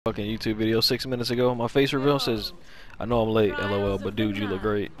Fucking YouTube video 6 minutes ago. My face reveal says, "I know I'm late, LOL, but dude, you look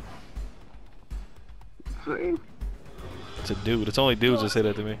great." Same. It's a dude. It's only dudes that say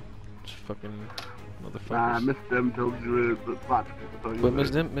that to me. It's fucking motherfuckers. Nah, Miss Dim told you it, but lots of people tell you But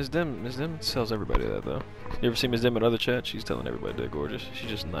it. Miss Dim tells everybody that though. You ever see Miss Dim in other chats? She's telling everybody they're gorgeous. She's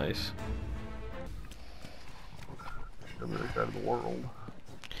just nice. The other side of the world.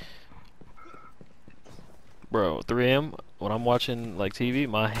 Bro, 3M, when I'm watching like TV,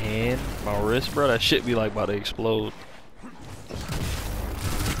 my hand, my wrist, bro, that shit be like about to explode.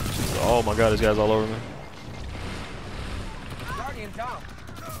 Oh my god, this guy's all over me.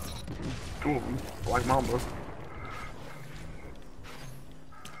 Two of them, like Mamba.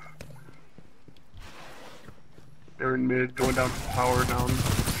 They're in mid, going down power down.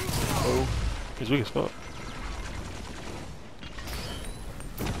 Oh, He's weak as fuck.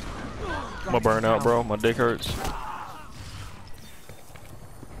 I'm gonna burn out, bro. My dick hurts.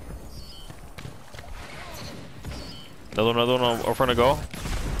 Another one in front of goal.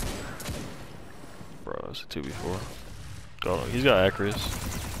 Bro, it's a 2v4. Oh, he's got Acris.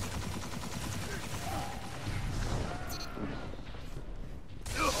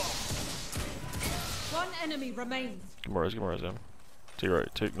 One enemy remains. Get more res, him. To your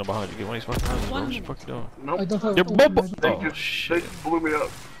right, take no behind you. Get one of these fucking houses, bro. What the fuck you doing? nope. I don't have. You're bubble. They Oh just shit. blew me up.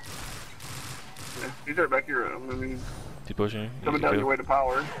 Yeah, he's right back here. I mean, He pushing you. coming down your way to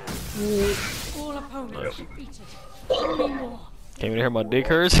power. All opponents Nice. defeated. Three more. Came in here, my dick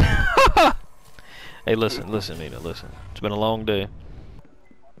hurts. Hey, listen, Nina, listen. It's been a long day.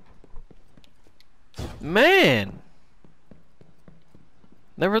 Man!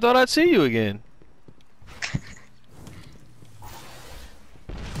 Never thought I'd see you again.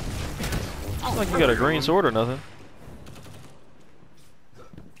 It's like you got a green sword or nothing.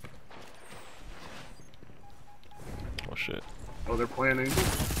 Oh shit. Oh, they're planning.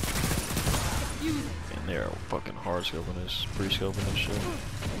 And they're fucking hard scoping this, pre-scoping this shit.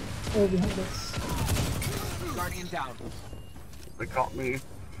 Oh, behind us. Guardian down. They caught me.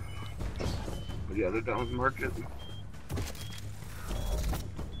 But yeah, they're down in market.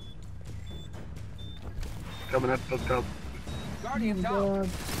 Coming up, let's go. Guardian down. God.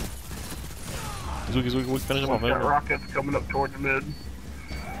 He's weak, finish him off, Got man. rockets coming up towards the mid.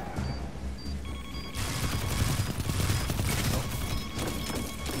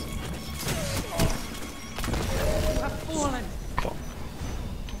 You have fallen. Fuck.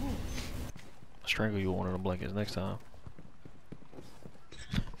 I'll strangle you with one of them blankets next time.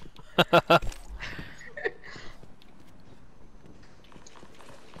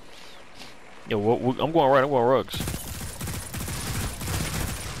 Yo, I'm going right, I'm going rugs.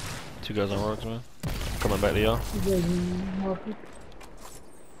 Two guys on rugs, man. Coming back to y'all. You guys in market.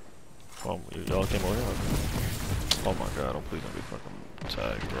 Oh, y'all came over here. Oh my god, don't please don't be fucking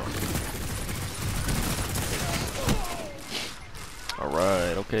tagged, bro.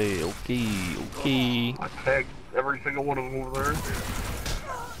 Alright, okay. I tagged every single one of them over there.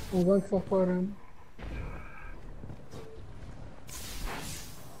 Oh, one for foreign.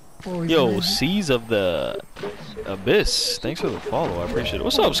 Oh, he's Yo, ready. Seas of the Abyss. Thanks for the follow, I appreciate it.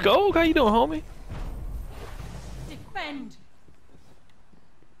 What's up, Skulk? How you doing, homie? Defend.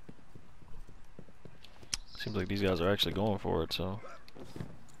 Seems like these guys are actually going for it, so.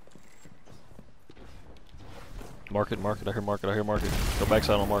 Market, I hear market. Go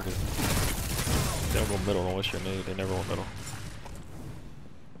backside on market. They don't go middle, don't waste your nade. They never went middle.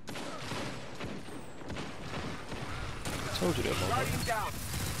 I told you that, motherfucker. Guardian down.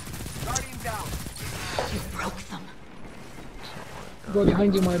 Guardian down. You broke them. Go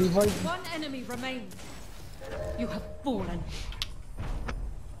behind you, my revive. One enemy remains. You have fallen.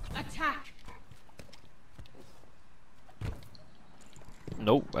 Attack.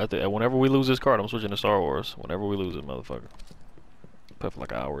 Nope. Whenever we lose this card, I'm switching to Star Wars. Whenever we lose it, motherfucker. Play for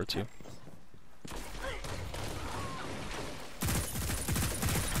like an hour or two.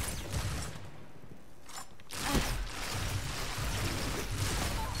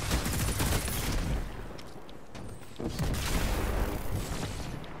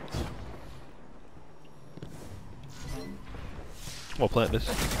 I'm gonna plant this.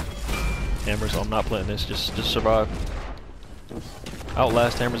 Hammers, I'm not planting this. Just survive.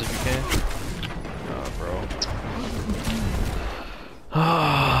 Outlast hammers if you can. God, bro.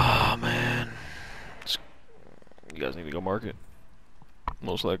 Ah, man. You guys need to go market.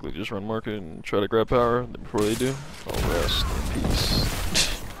 Most likely just run market and try to grab power before they do. I'll rest in peace.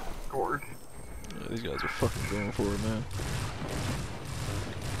 Of course. Yeah, these guys are fucking going for it, man.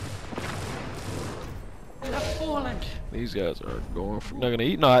 You have fallen. These guys are going for. Not gonna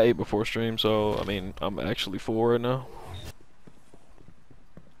eat. No, I ate before stream, so I mean, I'm actually full right now.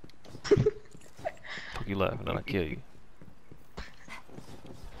 you laugh, and then I kill you.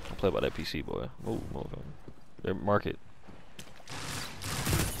 I play by that PC, boy. Move, move. There, mark it.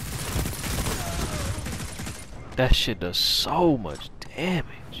 That shit does so much damage.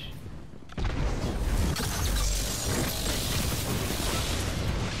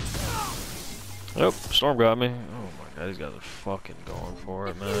 Yep, storm got me. Oh my god, these guys are fucking going for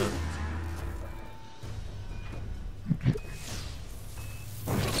it, man.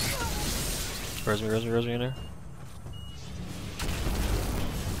 Res me in there.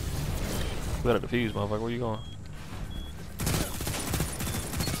 We gotta defuse, motherfucker. Where you going?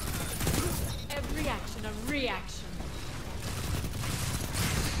 Every action a reaction.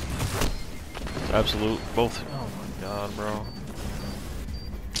 Absolute. Both. Oh my god, bro.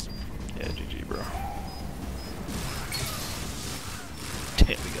 Yeah, GG, bro.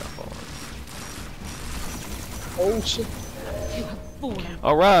 Damn, we got fallen. Oh shit. You have fallen.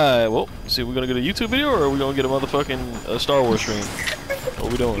 Alright, well, see, we're gonna get a YouTube video or are we gonna get a motherfucking Star Wars stream?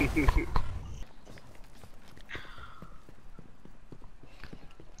 What we doing?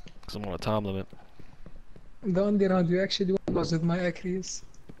 Cause I'm on a time limit. The only round you actually won was with my Acreus.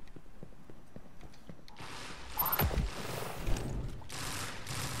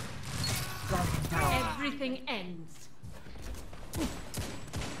 Everything ends.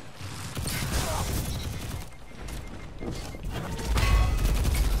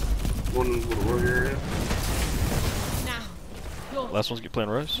 One little warrior area. Now, your Last one's get playing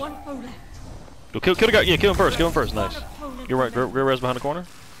res. one foe left. Go kill the guy. Yeah, kill him first. Kill him first. Nice. One opponent You're right. remaining. Real res behind the corner.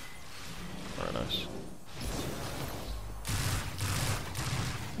 Alright, nice.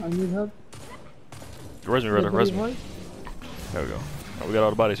 I need help. Res me, res me. Revive? There we go. Oh, we got all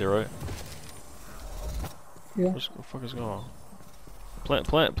the bodies here, right? Yeah. What the fuck is going on? Plant,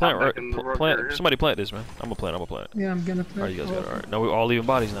 back in the rug plant. area. Somebody plant this, man. I'm gonna plant. Yeah, I'm gonna play. Alright, you guys got it. Alright. No, we're all leaving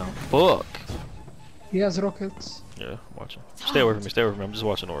bodies now. Fuck. He has rockets. Yeah, watching. Stay away from me. Stay away from me. I'm just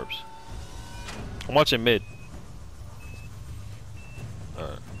watching orbs. I'm watching mid.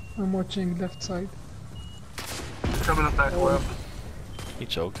 Alright. I'm watching left side. Coming up back left. He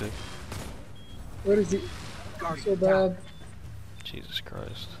choked it. Where is he? Guardian So down. bad. Jesus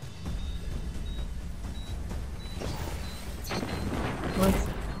Christ. Nice.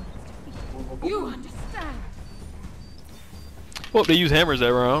 You understand. Well, they use hammers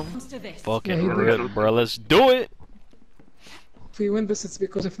that round. Comes to this. Fucking Yeah, he rip, did. bro. Let's do it. If we win this, it's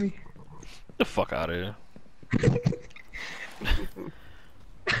because of me. Get the fuck out of here.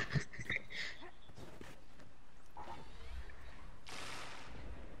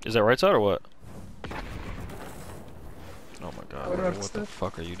 Is that right side or what? Oh my god, What bro, else what the stuff?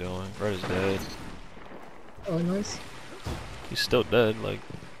 fuck are you doing? Red is dead. Oh, nice. He's still dead, like.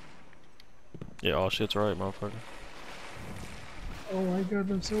 Yeah, all shit's right, motherfucker. Oh my god,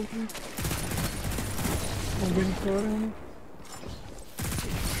 I'm so good. I'm getting caught on it.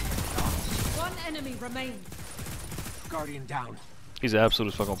 One enemy remains. Guardian down. He's absolute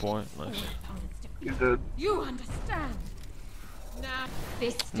as fuck on point. Nice. Opponents defeated. He's dead. You understand. Now,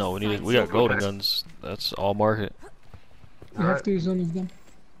 this No, we decides got your golden Okay. guns. That's all market. You have Alright. to use one of them.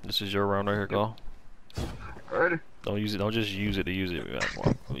 This is your round right here, Call. Alrighty. Don't use it. Don't just use it to use it.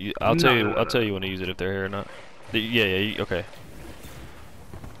 I'll tell you. No. I'll tell you when to use it if they're here or not. Yeah. Okay.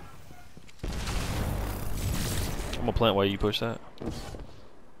 I'm gonna plant while you push that.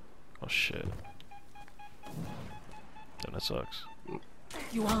 Oh shit. Then that sucks.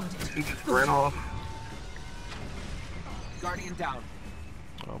 You armed it. He just ran off. Guardian down.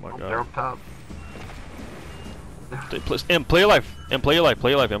 Oh my They're god. up top. M, play your life. M, play your life.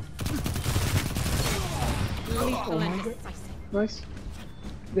 Play your life, M. Lethal my and God. decisive. Nice.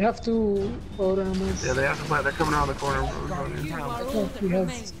 They have to power armors. Yeah, they have to play. They're coming around the corner. You are all Oh, that he has.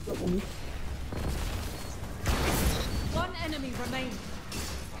 remains. One enemy remains.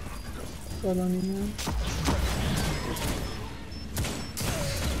 Got on him, man.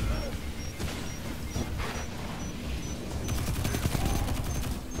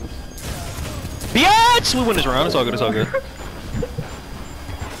 Biatch! We win this round. It's all good. It's all good. You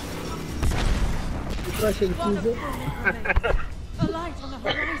try to One defuse it. opponent remains. A light on the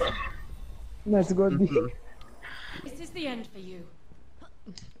horizon. Nice, good. This is the end for you.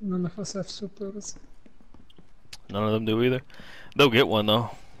 None of us have supers. None of them do either. They'll get one though.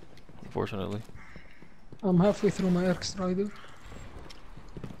 Unfortunately. I'm halfway through my Arc Strider.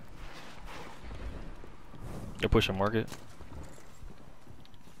 They're pushing market.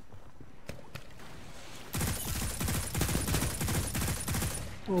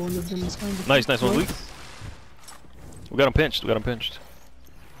 Oh, one of them is kind of. Nice, one's weak. We got him pinched. Guardian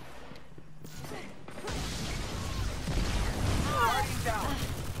down.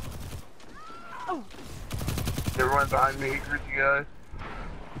 Everyone behind me, here's you guys.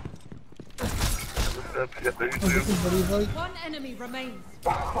 Yep, there you I'm do. getting the revive. One enemy remains.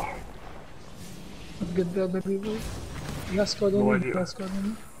 Let's get the other revive. Last squad No on me. idea. Last squad on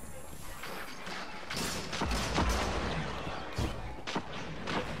me.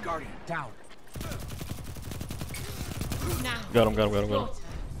 Guardian down. Now. Got him. Your turn. All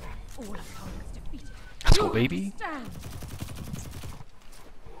opponents defeated. Let's go, You baby. stand.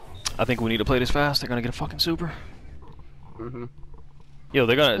 I think we need to play this fast. They're gonna get a fucking super. Mm-hmm. Yo,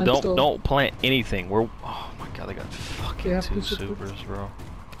 they're gonna Let's go. don't plant anything. We're oh my god, they got fucking They have 2 to super. supers, bro.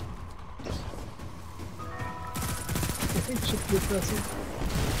 I think it should be passive.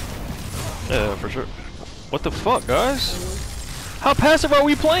 Yeah, for sure. What the fuck, guys? How passive are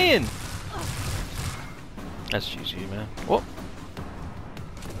we playing? That's GG, man. Whoa.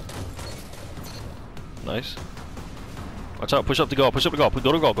 Nice. Watch out, push up to goal, push up to goal,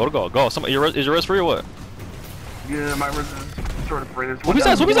 go to goal, go to goal, go. Somebody, is your res free or what? Yeah, my res is sort of free. There's Whoop his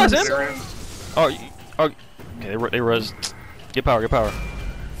ass, whoop his ass, There Em! is. Oh, okay, they res. Get power, get power.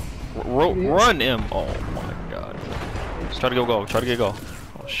 Run, M. Oh my god. Let's try to go goal, try to get goal.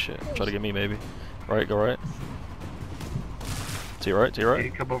 Oh shit, try to get me maybe. Right, go right. To your right, to your He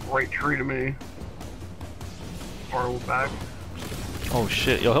right. come up right tree to me. Far back. Oh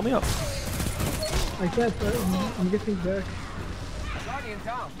shit, yo, help me out. I can't. I'm getting back. Guardian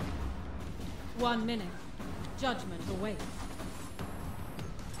down. 1 minute. Judgment awaits.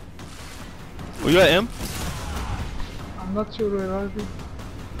 Where you at, M? I'm not sure where are they.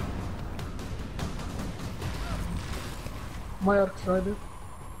 My arc rider.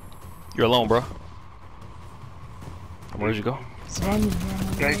 You're alone, bro. Where'd you go? It's running.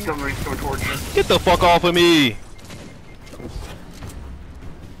 Yeah, he's coming towards you. Get the fuck off of me!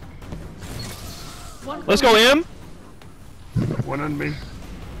 One Let's go, M. One on me.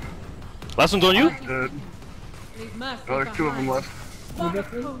 Last one's on you. Dead. Leave mercy Oh, there's 2 of them behind. left. One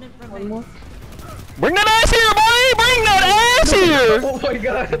got me? opponent One remains. more. Bring that ass here, boy! Bring that ass here! Oh my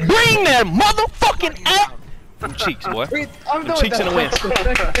god. Bring that motherfucking ass! Them cheeks, boy. Wait, I'm Them doing cheeks that. in the wind.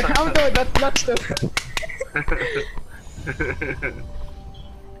 I'm doing that. That's the.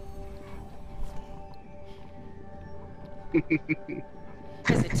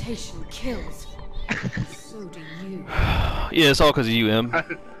 Hesitation kills. So do you. Yeah, it's all because of you, M.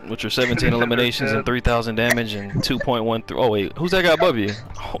 With your 17 eliminations and 3,000 damage and 2.1 through. Oh wait, who's that guy above you?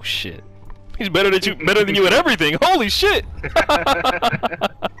 Oh shit. He's better than you at everything. Holy shit!